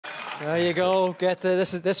There you go. Get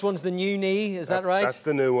the, this one's the new knee, is that right? That's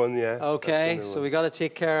the new one, yeah. Okay, so we got to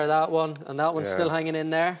take care of that one, and that one's still hanging in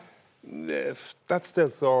there. That's still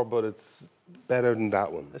sore, but it's better than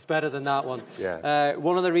that one. It's better than that one. Yeah.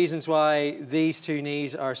 One of the reasons why these two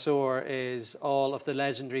knees are sore is all of the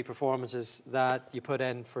legendary performances that you put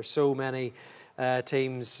in for so many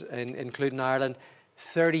teams, including Ireland.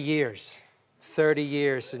 30 years. 30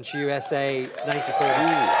 years since USA 94.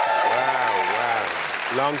 Wow.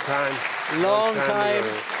 Long time. Long time.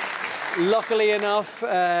 Luckily enough,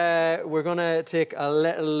 we're going to take a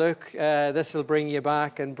little look. This will bring you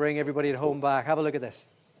back and bring everybody at home back. Have a look at this.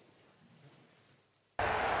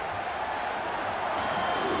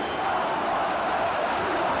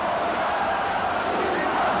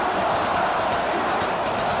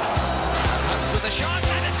 With a shot,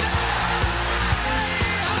 and it's there!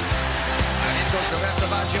 And in goes Roberto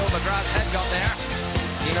Baggio. McGrath's head got there.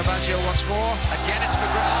 Dino Baggio once more. Again, it's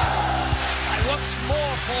McGrath. And once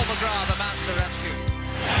more, Paul McGrath, the man to the rescue.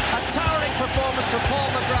 A towering performance from Paul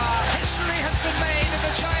McGrath. History has been made in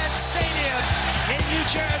the Giant Stadium in New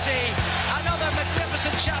Jersey. Another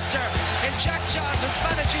magnificent chapter in Jack Charlton's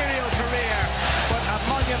managerial career. But a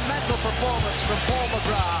monumental performance from Paul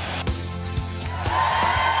McGrath.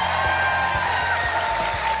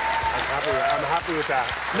 I'm happy with that.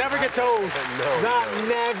 Never gets old.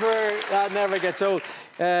 That never gets old.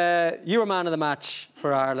 You were man of the match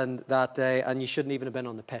for Ireland that day, and you shouldn't even have been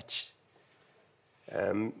on the pitch.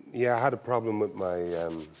 Yeah, I had a problem with my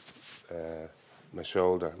my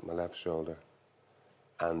shoulder, my left shoulder,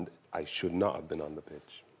 and I should not have been on the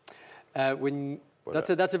pitch.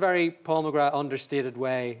 That's a very Paul McGrath understated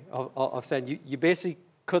way of saying you basically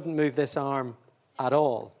couldn't move this arm at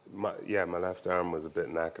all. My left arm was a bit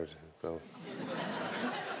knackered, so.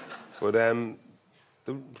 But you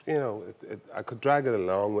know, I could drag it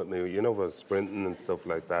along with me. You know, I was sprinting and stuff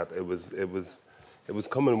like that. It was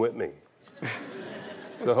coming with me.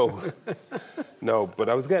 So, no, but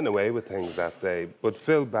I was getting away with things that day. But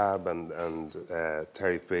Phil Babb and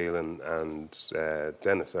Terry Phelan and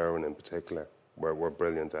Dennis Irwin in particular were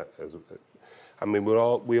brilliant. I mean,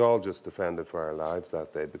 we all just defended for our lives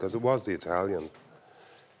that day because it was the Italians.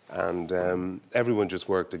 And everyone just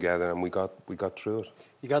worked together, and we got through it.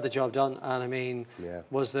 You got the job done, and I mean, yeah.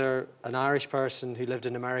 Was there an Irish person who lived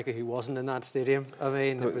in America who wasn't in that stadium? I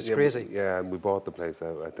mean, it was crazy. Yeah, we bought the place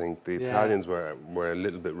out. I think the Italians were a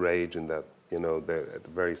little bit raging that, you know, the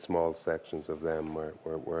very small sections of them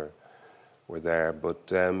were there.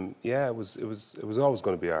 But yeah, it was always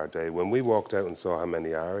going to be our day. When we walked out and saw how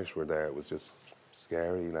many Irish were there, it was just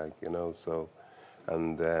scary, like, you know. So,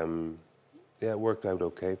 and yeah, it worked out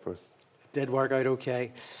okay for us. It did work out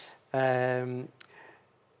okay.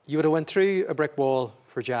 You would have went through a brick wall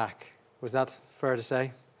for Jack. Was that fair to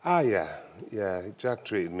say? Ah, yeah. Jack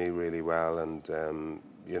treated me really well, and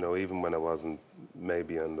you know, even when I wasn't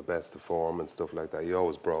maybe on the best of form and stuff like that, he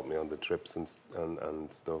always brought me on the trips and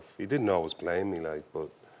stuff. He didn't always play me, like, but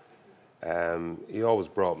he always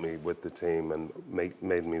brought me with the team and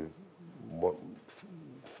made me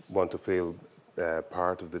want to feel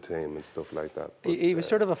part of the team and stuff like that. But, he was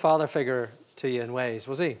sort of a father figure to you in ways,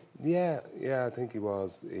 was he? Yeah, I think he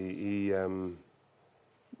was. He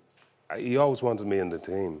always wanted me in the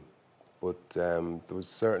team, but there was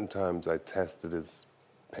certain times I tested his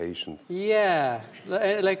patience. Yeah,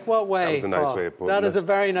 like what way? That was a nice way of putting it. That is a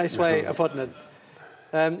very nice way of putting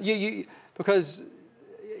it. Because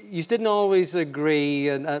you didn't always agree,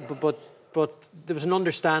 but there was an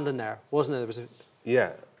understanding there, wasn't there? There was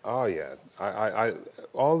Yeah. Oh yeah. I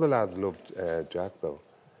all the lads loved Jack though,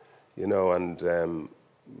 you know, and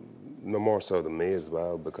no more so than me as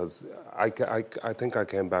well, because I think I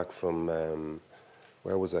came back from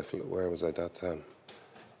where was I that time?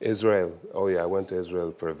 Israel. Oh yeah, I went to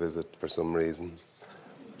Israel for a visit for some reason,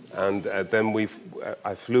 and then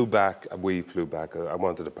I flew back. We flew back. I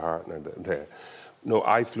wanted a partner there. No,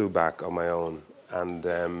 I flew back on my own, and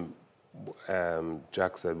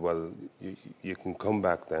Jack said, "Well, you can come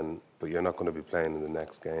back then, but you're not going to be playing in the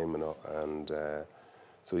next game," and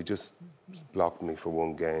so he just blocked me for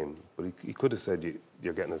one game. But he could have said,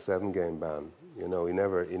 "You're getting a 7-game ban." You know, he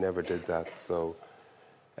never did that. So,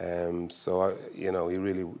 you know, he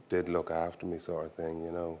really did look after me, sort of thing.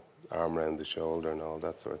 You know, arm around the shoulder and all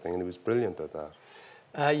that sort of thing, and he was brilliant at that.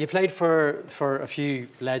 You played for a few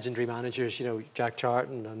legendary managers. You know, Jack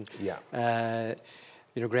Charlton and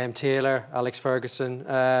you know, Graham Taylor, Alex Ferguson.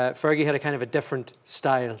 Fergie had a kind of a different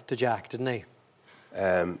style to Jack, didn't he?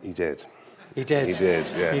 He did. He did. He did,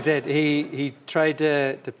 yeah. He did. He tried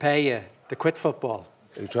to pay you to quit football.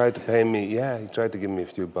 He tried to pay me, yeah, he tried to give me a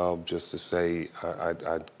few bob just to say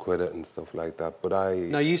I'd quit it and stuff like that, but I...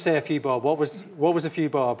 Now, you say a few bob. What was a few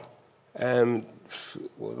bob? Well,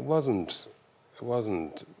 it wasn't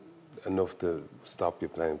enough to stop you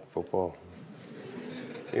playing football.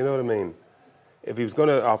 You know what I mean? If he was going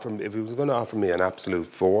to offer me an absolute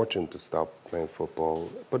fortune to stop playing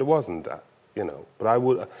football, but it wasn't, you know. But I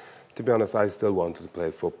would, to be honest, I still wanted to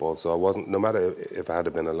play football, so I wasn't. No matter if it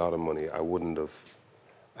had been a lot of money, I wouldn't have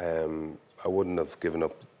given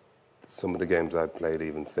up some of the games I'd played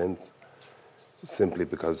even since, simply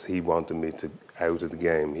because he wanted me to out of the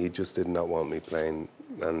game. He just did not want me playing,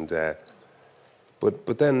 and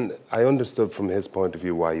but then I understood from his point of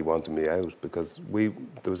view why he wanted me out, because there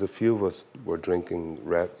was a few of us were drinking,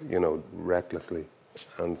 recklessly,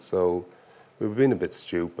 and so we were being a bit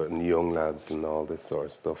stupid and young lads and all this sort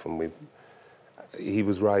of stuff, and he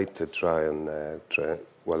was right to try and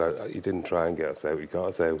well, he didn't try and get us out. He got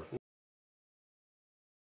us out.